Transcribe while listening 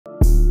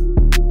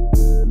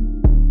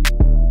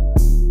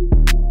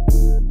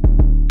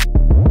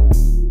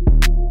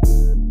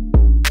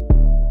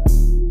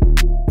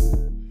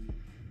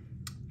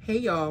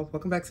y'all,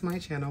 welcome back to my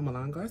channel,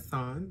 Milan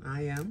Garcon.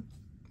 I am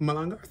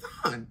Milan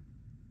Garcon.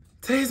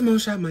 Today's Mone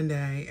Shot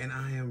Monday and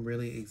I am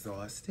really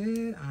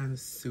exhausted. I'm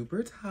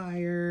super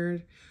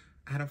tired.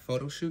 I had a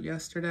photo shoot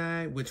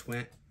yesterday, which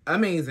went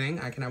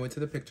amazing. I cannot wait to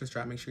the pictures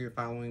drop. Make sure you're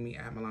following me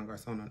at Milan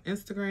Garcon on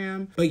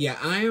Instagram. But yeah,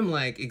 I am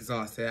like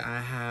exhausted.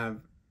 I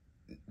have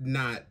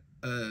not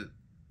a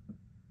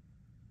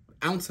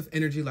ounce of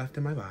energy left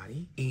in my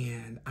body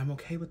and I'm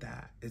okay with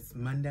that. It's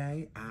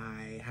Monday.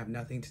 I have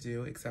nothing to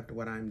do except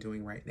what I'm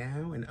doing right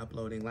now and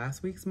uploading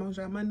last week's Mone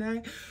Shot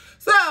Monday.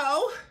 So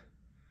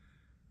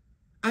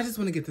I just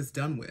want to get this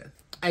done with.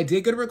 I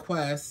did get a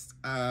request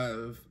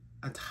of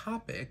a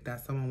topic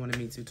that someone wanted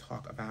me to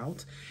talk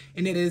about,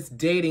 and it is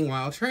dating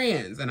while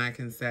trans. And I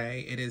can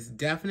say it is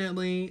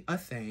definitely a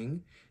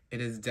thing.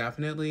 It is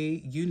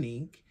definitely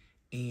unique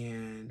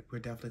and we're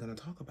definitely going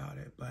to talk about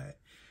it. But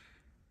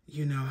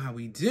you know how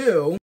we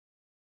do.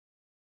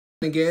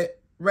 To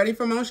get ready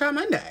for Mone Shot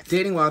Monday.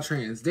 Dating while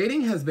trans.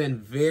 Dating has been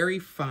very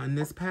fun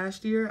this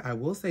past year. I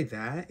will say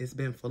that. It's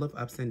been full of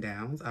ups and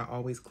downs. I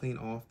always clean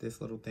off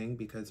this little thing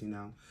because, you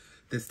know,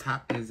 this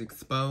top is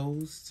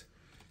exposed.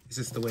 It's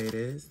just the way it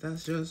is.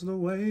 That's just the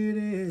way it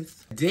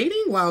is.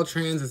 Dating while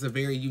trans is a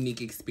very unique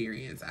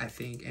experience, I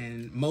think.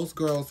 And most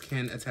girls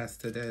can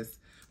attest to this.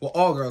 Well,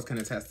 all girls can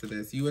attest to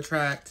this. You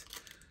attract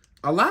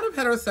a lot of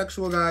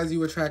heterosexual guys,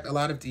 you attract a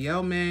lot of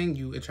DL men,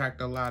 you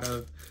attract a lot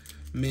of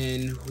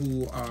men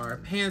who are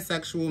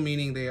pansexual,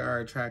 meaning they are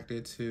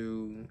attracted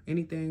to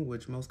anything,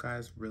 which most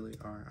guys really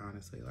are,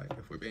 honestly, like,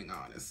 if we're being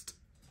honest.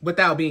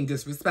 Without being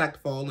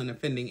disrespectful and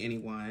offending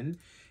anyone,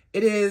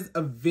 it is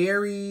a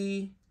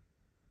very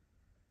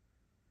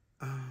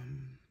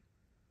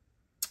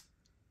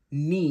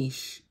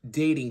niche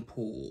dating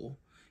pool.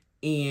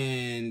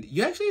 And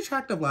you actually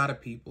attract a lot of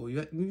people.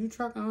 You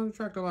attract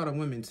a lot of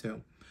women,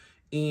 too.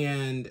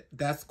 And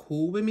that's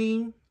cool with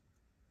me.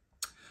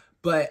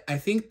 But I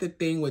think the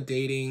thing with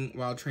dating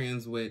while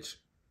trans, which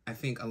I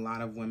think a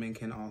lot of women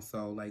can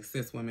also, like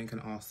cis women can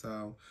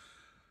also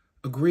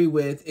agree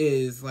with,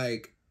 is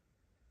like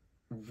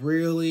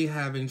really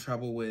having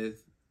trouble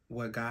with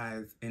what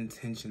guys'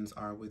 intentions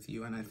are with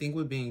you. And I think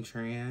with being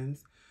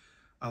trans,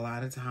 a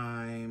lot of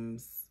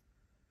times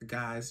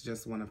guys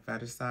just want to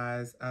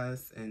fetishize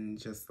us and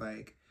just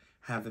like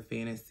have the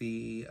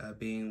fantasy of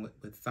being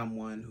with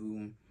someone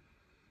who,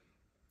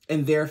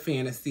 in their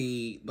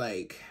fantasy,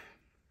 like,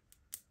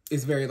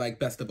 is very, like,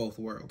 best of both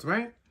worlds,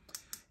 right?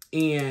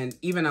 And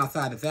even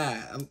outside of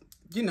that,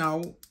 you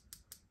know,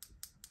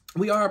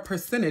 we are a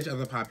percentage of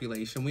the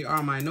population. We are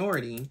a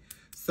minority.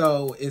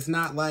 So it's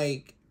not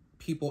like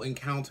people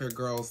encounter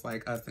girls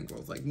like us and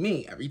girls like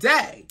me every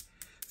day.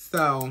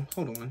 So,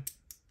 hold on.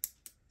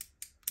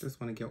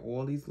 Just want to get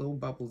all these little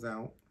bubbles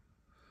out.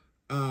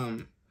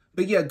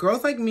 But yeah,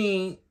 girls like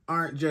me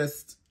aren't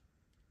just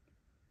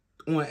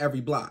on every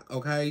block,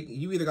 okay?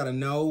 You either got to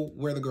know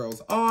where the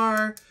girls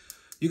are,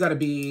 you got to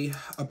be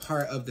a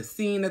part of the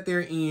scene that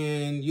they're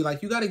in, you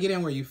got to get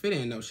in where you fit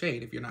in, no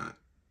shade if you're not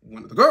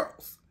one of the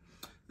girls.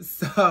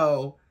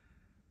 So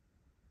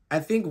I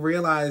think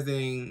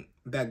realizing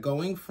that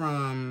going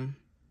from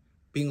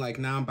being like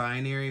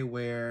non-binary,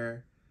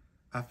 where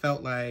I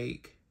felt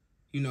like,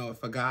 you know,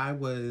 if a guy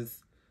was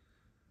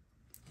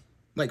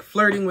like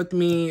flirting with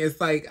me, it's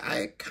like,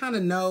 I kind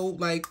of know,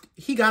 like,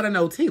 he got to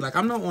know T. Like,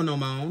 I'm not on no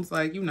moans.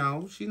 Like, you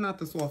know, she's not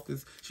the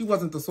softest. She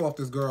wasn't the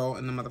softest girl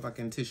in the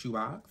motherfucking tissue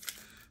box.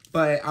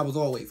 But I was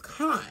always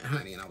kind,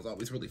 honey, and I was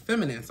always really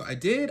feminine. So I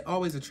did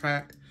always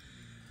attract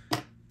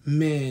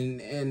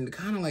men, and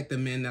kind of like the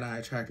men that I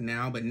attract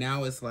now. But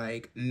now it's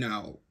like,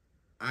 no,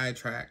 I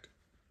attract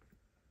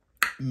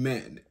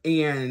men.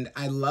 And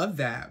I love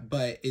that.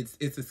 But it's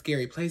a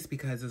scary place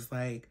because it's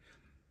like,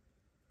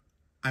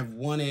 I've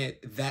wanted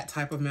that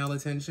type of male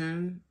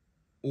attention,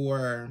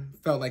 or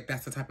felt like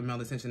that's the type of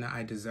male attention that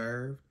I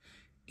deserved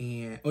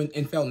and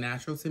felt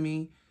natural to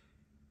me,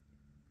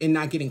 and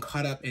not getting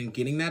caught up in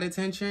getting that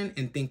attention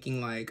and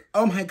thinking like,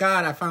 oh my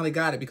God, I finally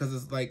got it, because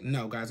it's like,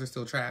 no, guys are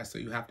still trash. So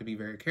you have to be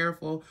very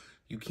careful.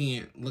 You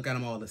can't look at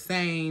them all the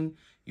same.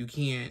 You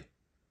can't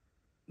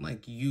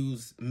like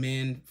use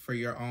men for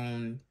your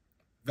own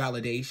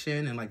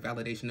validation and like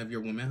validation of your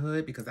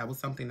womanhood, because that was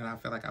something that I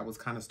felt like I was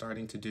kind of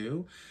starting to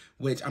do,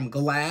 which I'm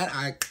glad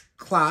I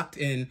clocked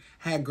and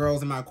had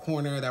girls in my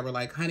corner that were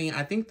like, honey,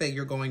 I think that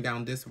you're going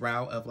down this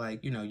route of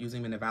like, you know,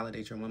 using men to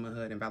validate your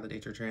womanhood and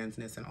validate your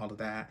transness and all of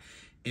that,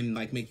 and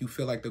like make you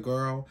feel like the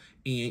girl,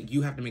 and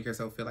you have to make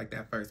yourself feel like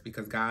that first,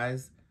 because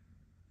guys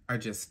are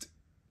just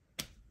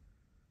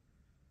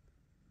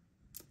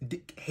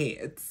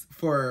dickheads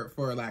for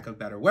lack of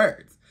better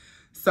words.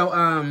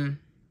 So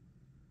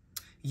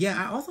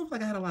yeah, I also feel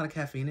like I had a lot of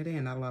caffeine today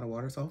and not a lot of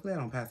water, so hopefully I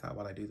don't pass out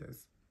while I do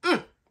this.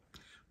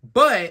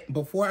 But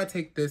before I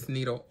take this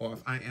needle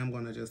off, I am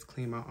going to just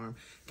clean my arm.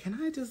 Can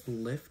I just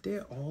lift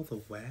it all the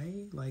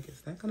way? Like,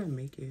 is that going to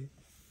make it?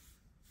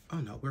 Oh,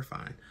 no, we're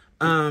fine.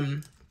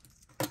 I'm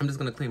just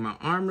going to clean my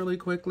arm really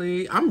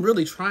quickly. I'm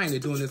really trying to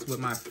doing this with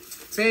my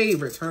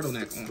favorite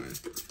turtleneck on.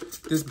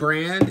 This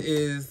brand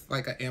is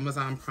like an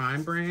Amazon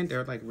Prime brand.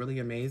 They're like really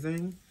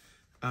amazing.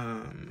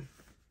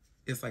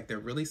 It's like they're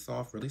really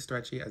soft, really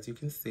stretchy, as you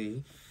can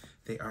see.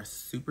 They are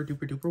super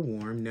duper duper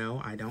warm.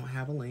 No, I don't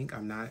have a link.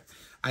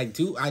 I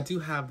do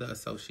have the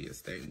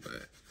associates thing,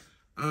 but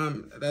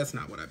that's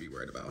not what I'd be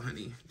worried about,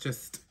 honey.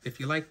 Just if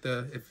you like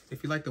the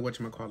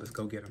whatchamacallit,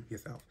 go get them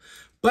yourself.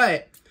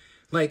 But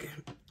like,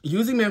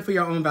 using men for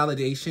your own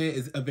validation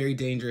is a very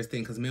dangerous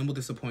thing because men will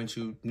disappoint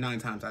you 9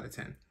 times out of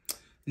 10.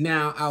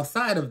 Now,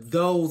 outside of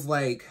those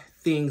like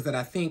things that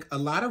I think a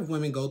lot of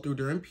women go through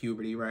during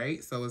puberty,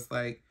 right? So it's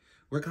like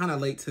we're kind of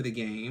late to the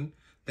game.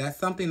 That's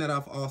something that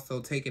I've also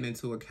taken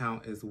into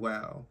account as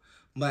well.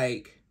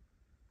 Like,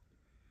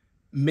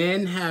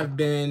 men have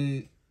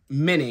been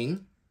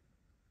menning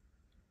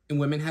and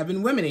women have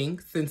been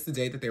womening since the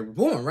day that they were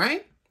born,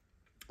 right?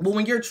 But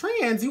when you're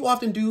trans, you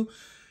often do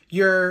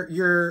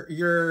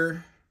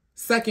your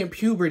second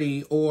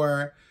puberty,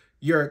 or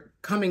you're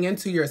coming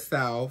into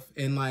yourself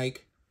and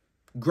like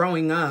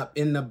growing up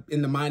in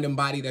the mind and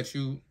body that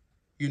you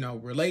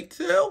relate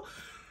to.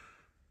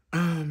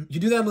 You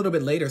do that a little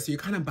bit later, so you're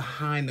kind of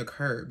behind the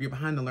curve. You're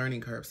behind the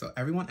learning curve. So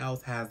everyone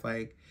else has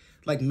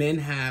like men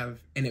have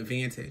an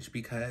advantage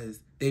because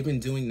they've been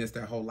doing this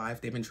their whole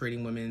life. They've been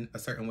treating women a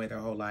certain way their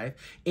whole life.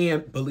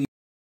 And believe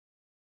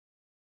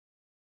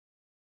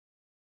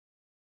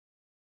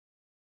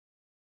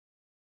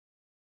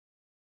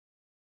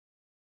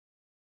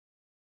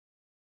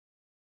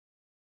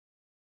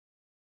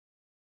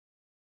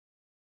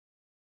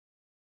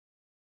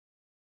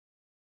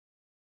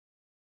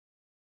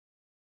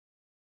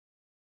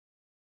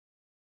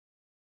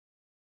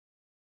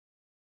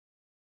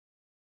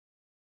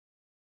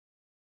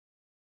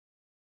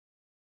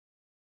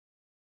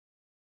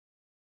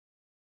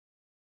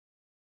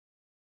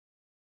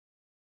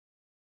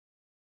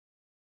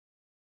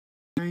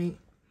right.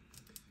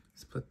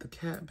 Let's put the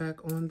cat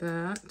back on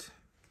that.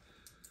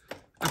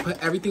 I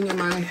put everything in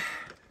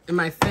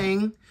my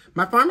thing.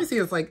 My pharmacy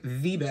is like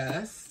the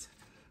best.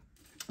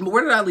 But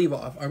where did I leave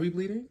off? Are we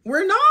bleeding?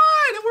 We're not,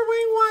 and we're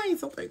wearing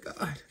whites. Oh thank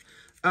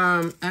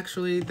God.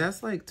 Actually,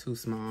 that's like too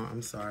small.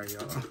 I'm sorry,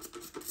 y'all.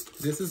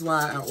 This is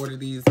why I ordered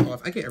these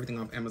off. I get everything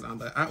off Amazon,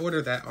 but I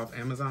ordered that off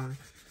Amazon.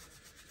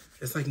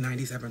 It's like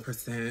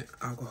 97%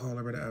 alcohol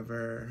or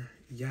whatever.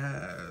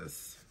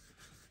 Yes.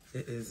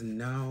 It is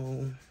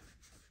no.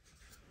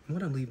 I'm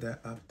gonna leave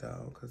that up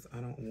though, because I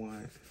don't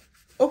want.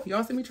 Oh,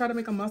 y'all see me try to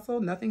make a muscle?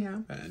 Nothing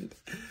happened.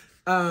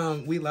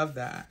 We love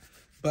that.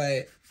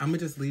 But I'm gonna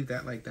just leave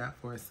that like that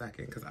for a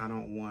second because I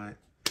don't want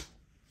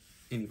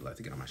any blood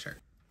to get on my shirt.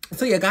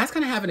 So yeah, guys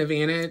kind of have an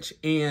advantage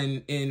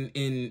in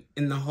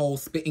the whole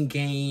spitting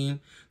game,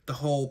 the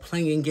whole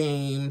playing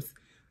games,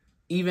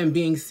 even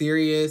being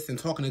serious and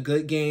talking a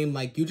good game.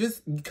 Like you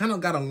kind of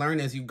got to learn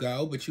as you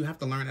go, but you have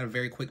to learn at a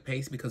very quick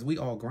pace because we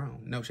all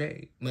grown. No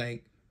shade.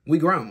 Like we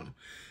grown.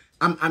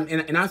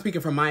 I'm speaking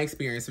from my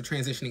experience of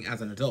transitioning as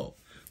an adult.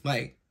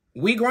 Like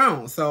we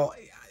grown. So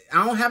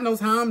I don't have no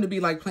time to be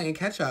like playing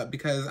catch up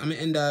because I'm gonna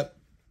end up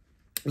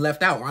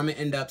left out or I'm gonna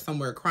end up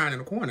somewhere crying in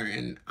a corner,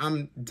 and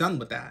I'm done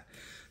with that.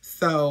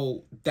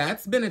 So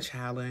that's been a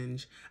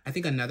challenge. I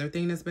think another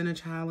thing that's been a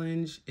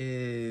challenge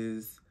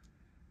is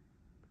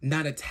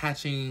not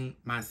attaching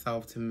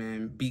myself to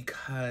men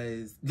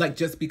because, like,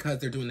 just because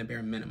they're doing the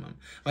bare minimum.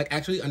 Like,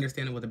 actually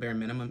understanding what the bare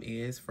minimum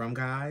is from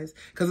guys.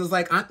 Because it's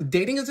like,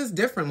 dating is just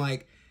different.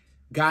 Like,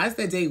 guys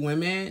that date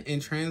women and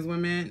trans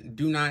women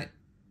do not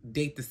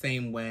date the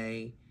same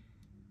way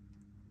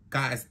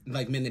guys,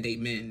 like men that date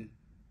men,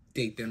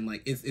 date them.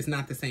 Like, it's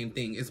not the same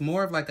thing. It's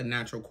more of like a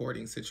natural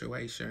courting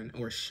situation,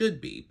 or should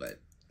be, but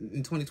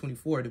in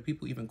 2024, do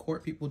people even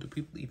court people? Do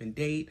people even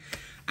date?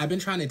 I've been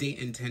trying to date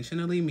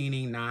intentionally,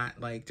 meaning not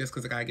like just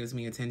because a guy gives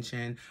me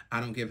attention, I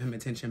don't give him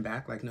attention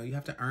back. Like, no, you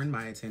have to earn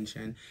my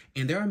attention.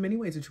 And there are many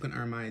ways that you can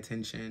earn my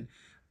attention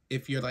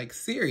if you're like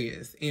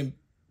serious. And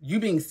you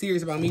being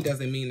serious about me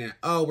doesn't mean that,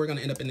 oh, we're going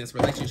to end up in this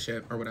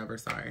relationship or whatever.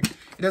 Sorry.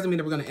 It doesn't mean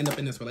that we're going to end up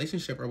in this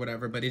relationship or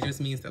whatever, but it just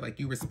means that like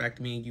you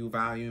respect me, you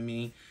value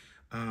me,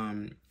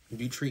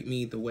 you treat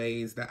me the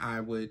ways that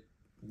I would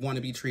want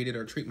to be treated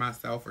or treat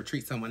myself or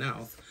treat someone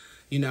else,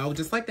 you know,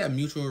 just like that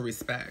mutual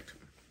respect,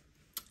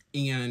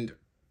 and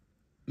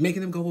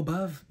making them go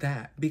above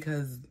that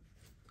because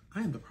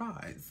I am the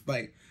prize.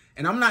 Like,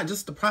 and I'm not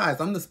just the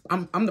prize,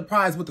 I'm the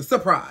prize with the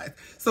surprise.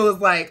 So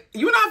it's like,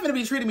 you're not going to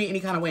be treating me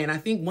any kind of way. And I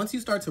think once you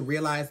start to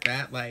realize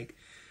that, like,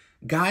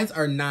 guys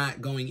are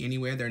not going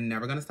anywhere. They're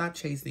never going to stop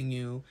chasing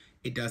you.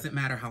 It doesn't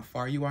matter how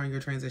far you are in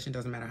your transition.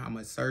 Doesn't matter how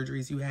much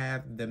surgeries you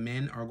have. The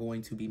men are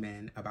going to be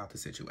men about the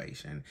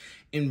situation.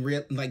 And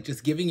like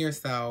just giving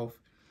yourself,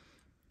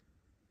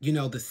 you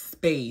know, the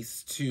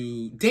space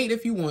to date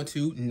if you want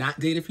to, not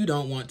date if you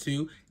don't want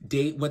to,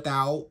 date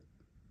without,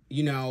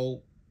 you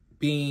know,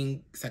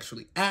 being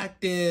sexually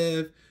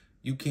active.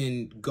 You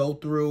can go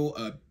through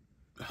a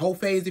whole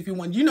phase if you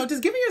want, you know,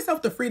 just giving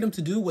yourself the freedom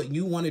to do what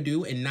you want to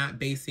do and not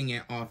basing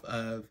it off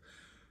of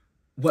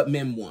what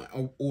men want,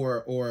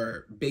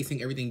 or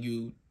basing everything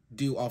you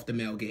do off the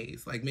male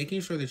gaze. Like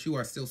making sure that you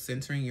are still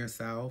centering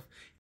yourself,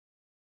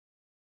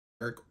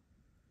 work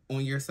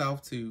on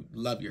yourself to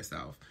love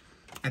yourself.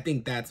 I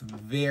think that's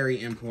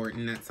very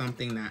important. That's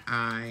something that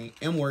I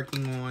am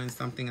working on,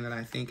 something that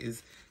I think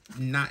is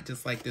not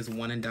just like this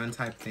one and done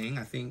type thing.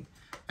 I think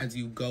as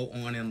you go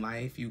on in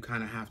life, you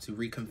kind of have to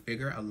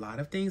reconfigure a lot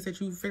of things that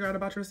you figure out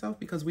about yourself,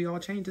 because we all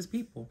change as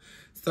people.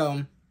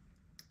 So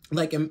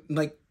like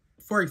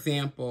for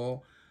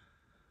example,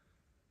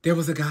 there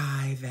was a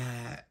guy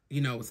that,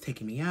 you know, was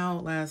taking me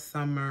out last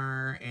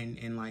summer,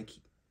 and like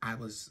I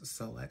was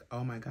so like,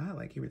 oh my God,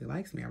 like he really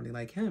likes me. I really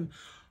like him.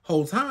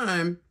 Whole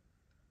time,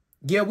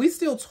 yeah, we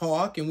still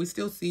talk and we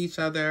still see each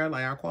other.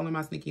 Like I call him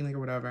my sneaky link or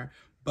whatever.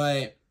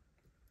 But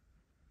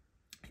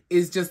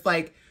it's just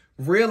like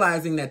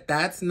realizing that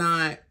that's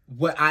not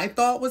what I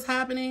thought was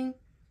happening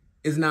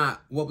is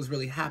not what was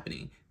really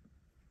happening.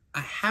 I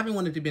haven't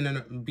wanted to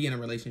be in a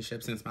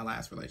relationship since my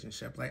last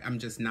relationship. Like I'm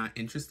just not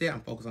interested.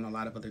 I'm focused on a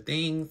lot of other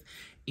things.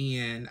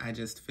 And I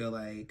just feel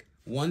like,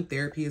 one,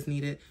 therapy is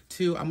needed.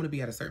 Two, I'm going to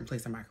be at a certain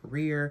place in my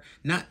career,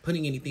 not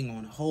putting anything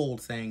on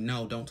hold saying,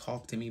 no, don't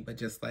talk to me, but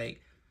just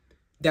like,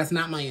 that's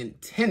not my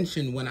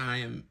intention when I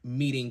am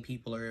meeting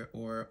people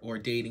or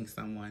dating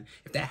someone.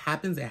 If that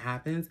happens, it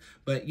happens.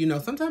 But, you know,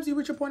 sometimes you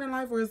reach a point in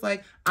life where it's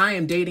like, I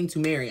am dating to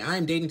marry. I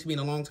am dating to be in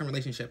a long-term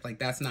relationship. Like,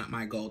 that's not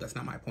my goal. That's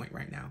not my point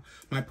right now.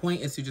 My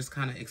point is to just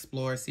kind of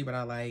explore, see what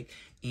I like,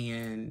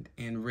 and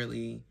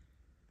really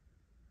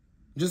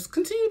just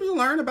continue to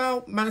learn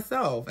about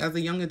myself as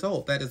a young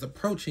adult that is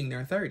approaching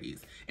their 30s.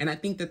 And I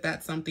think that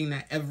that's something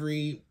that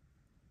every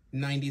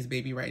 90s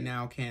baby right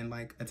now can,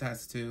 like,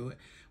 attest to.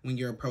 When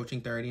you're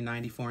approaching 30,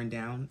 94 and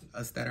down,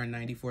 us that are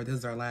 94, this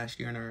is our last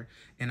year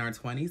in our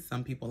 20s.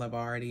 Some people have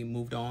already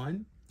moved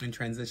on and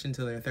transitioned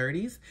to their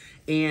 30s.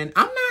 And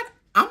I'm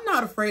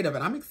not afraid of it.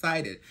 I'm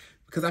excited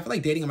because I feel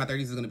like dating in my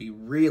 30s is going to be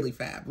really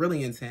fab,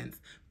 really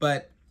intense.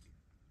 But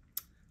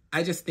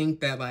I just think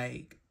that,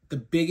 like, the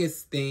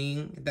biggest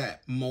thing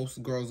that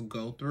most girls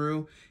go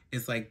through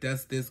is like,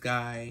 does this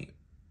guy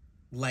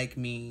like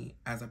me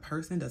as a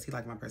person? Does he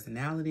like my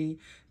personality?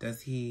 Does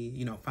he,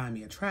 you know, find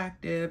me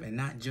attractive, and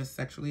not just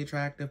sexually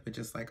attractive, but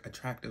just like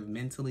attractive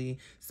mentally,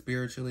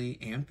 spiritually,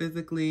 and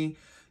physically?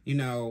 You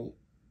know,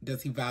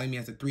 does he value me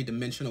as a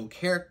three-dimensional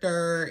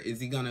character? Is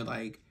he gonna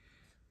like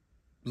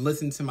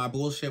listen to my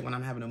bullshit when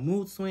I'm having a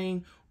mood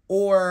swing?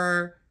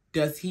 Or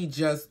does he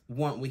just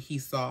want what he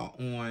saw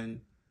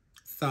on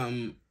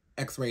some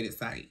X-rated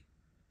site?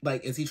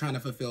 Like, is he trying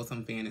to fulfill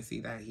some fantasy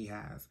that he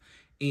has?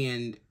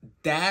 And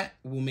that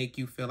will make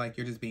you feel like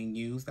you're just being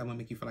used. That will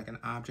make you feel like an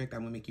object.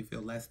 That will make you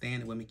feel less than.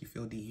 It will make you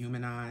feel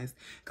dehumanized.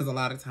 Because a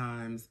lot of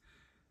times,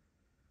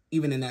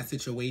 even in that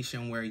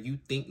situation where you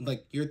think,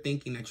 like, you're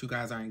thinking that you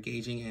guys are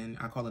engaging in,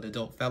 I call it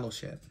adult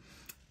fellowship.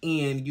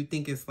 And you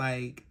think it's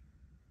like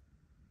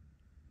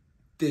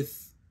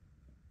this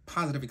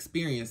positive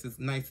experience. It's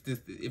nice.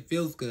 It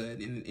feels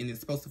good. And it's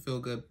supposed to feel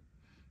good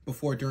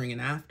before, during,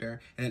 and after.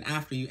 And then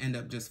after, you end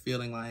up just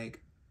feeling like,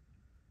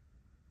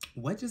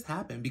 what just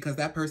happened? Because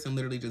that person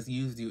literally just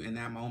used you in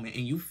that moment,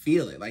 and you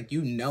feel it, like,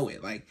 you know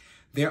it. Like,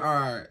 there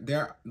are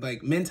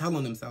like men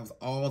telling themselves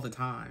all the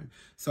time.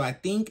 So I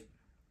think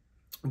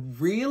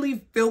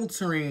really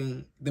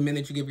filtering the men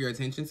that you give your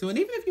attention to, and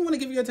even if you want to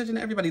give your attention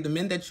to everybody, the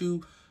men that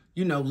you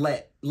know,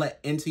 let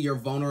into your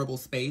vulnerable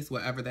space,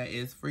 whatever that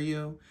is for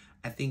you,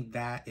 I think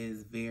that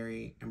is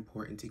very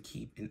important to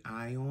keep an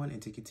eye on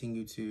and to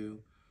continue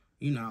to,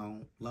 you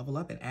know, level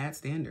up and add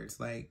standards.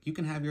 Like, you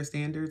can have your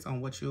standards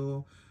on what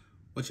you'll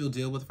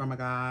deal with from a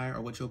guy,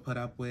 or what you'll put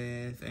up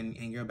with, and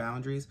your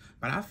boundaries.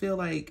 But I feel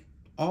like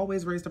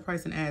always raise the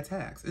price and add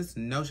tax. It's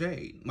no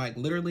shade, like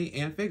literally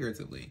and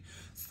figuratively.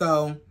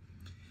 So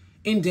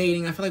in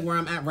dating, I feel like where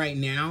I'm at right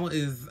now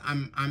is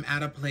I'm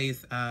at a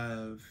place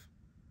of,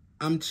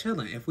 I'm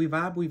chilling. If we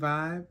vibe, we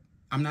vibe.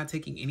 I'm not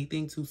taking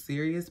anything too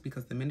serious,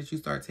 because the minute you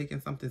start taking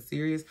something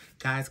serious,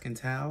 guys can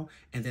tell,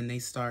 and then they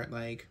start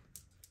like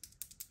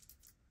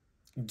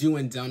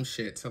doing dumb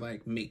shit to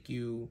like make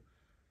you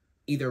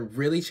either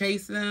really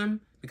chase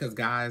them, because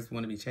guys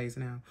want to be chased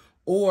now,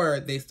 or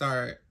they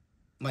start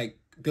like,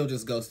 they'll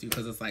just ghost you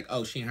because it's like,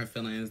 oh, she and her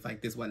feelings,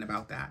 like, this wasn't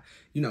about that.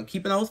 You know,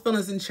 keeping those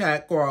feelings in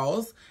check,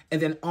 girls.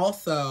 And then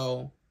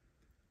also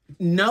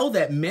know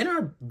that men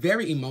are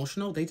very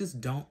emotional. They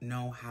just don't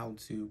know how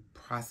to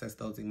process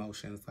those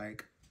emotions.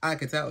 Like, I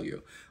could tell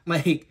you,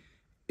 like,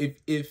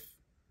 if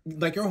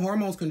like, your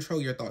hormones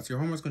control your thoughts, your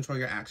hormones control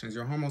your actions,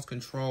 your hormones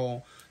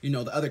control, you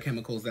know, the other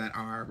chemicals that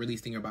are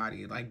released in your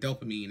body, like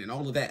dopamine and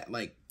all of that.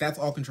 Like, that's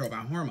all controlled by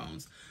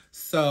hormones.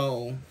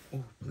 So,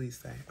 oh, please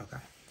say, okay.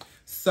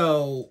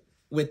 So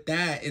with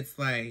that, it's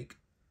like,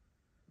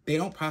 they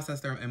don't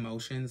process their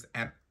emotions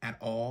at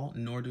all,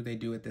 nor do they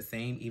do it the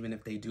same, even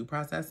if they do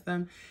process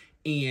them.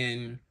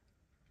 And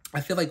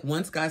I feel like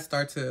once guys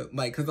start to,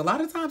 like, because a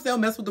lot of times they'll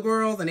mess with the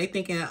girls and they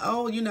thinking,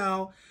 oh, you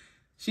know,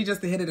 she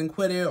just hit it and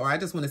quit it, or I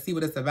just want to see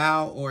what it's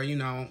about, or, you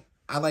know,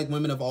 I like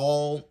women of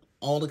all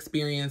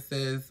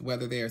experiences,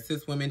 whether they're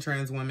cis women,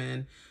 trans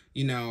women,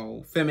 you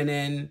know,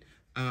 feminine,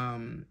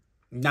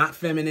 not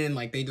feminine,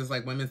 like, they just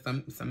like women.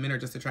 Some men are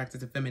just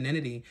attracted to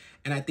femininity.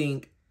 And I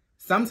think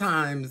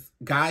sometimes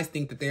guys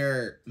think that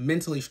they're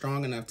mentally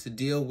strong enough to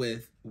deal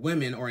with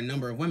women or a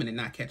number of women to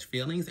not catch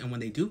feelings. And when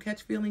they do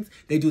catch feelings,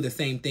 they do the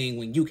same thing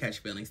when you catch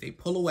feelings. They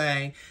pull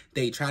away.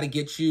 They try to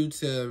get you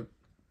to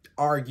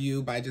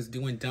argue by just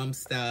doing dumb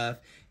stuff.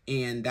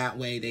 And that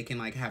way they can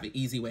like have an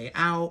easy way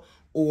out,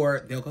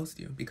 or they'll ghost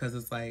you because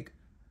it's like,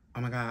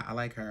 oh my God, I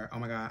like her. Oh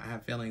my God, I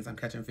have feelings. I'm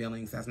catching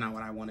feelings. That's not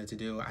what I wanted to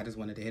do. I just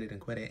wanted to hit it and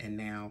quit it. And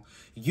now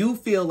you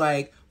feel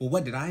like, well,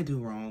 what did I do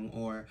wrong?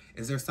 Or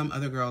is there some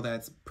other girl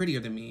that's prettier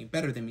than me,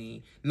 better than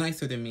me,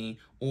 nicer than me?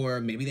 Or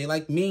maybe they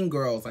like mean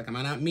girls. Like, am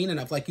I not mean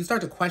enough? Like, you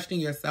start to question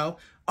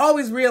yourself.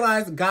 Always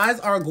realize guys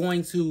are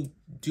going to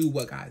do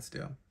what guys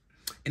do.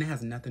 And it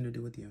has nothing to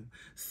do with you.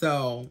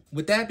 So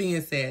with that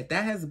being said,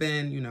 that has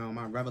been, you know,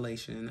 my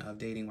revelation of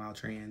dating while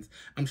trans.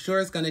 I'm sure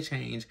it's going to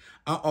change.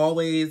 I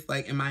always,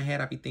 like, in my head,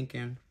 I be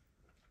thinking,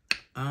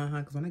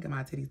 because when I get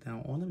my titties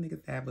down, all them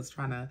niggas that was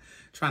trying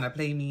to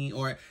play me,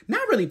 or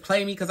not really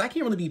play me, because I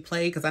can't really be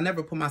played, because I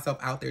never put myself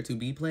out there to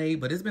be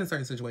played. But there's been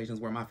certain situations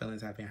where my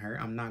feelings have been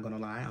hurt. I'm not going to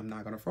lie. I'm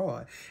not going to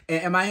fraud.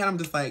 And in my head, I'm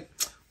just like,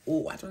 oh,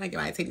 watch when I get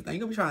my titties down. You're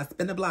going to be trying to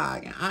spin the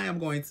block, and I am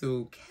going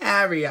to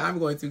carry. I'm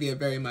going to get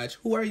very much,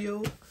 who are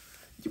you?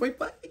 You ain't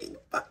fucking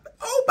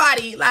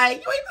nobody.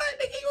 Like, you ain't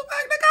fucking you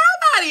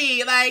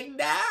fucking nobody. Like,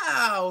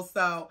 no.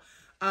 So,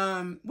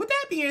 with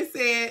that being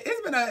said,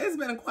 it's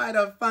been quite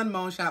a fun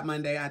Mone Shop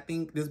Monday. I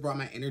think this brought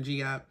my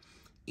energy up,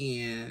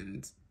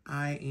 and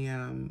I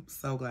am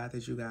so glad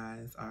that you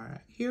guys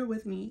are here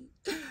with me,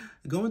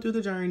 going through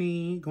the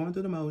journey, going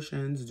through the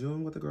motions,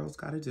 doing what the girls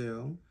got to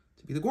do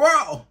to be the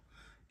girl.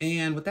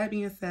 And with that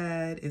being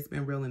said, it's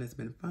been real and it's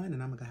been fun,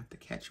 and I'm going to have to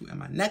catch you in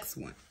my next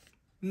one.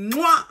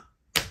 Mwah!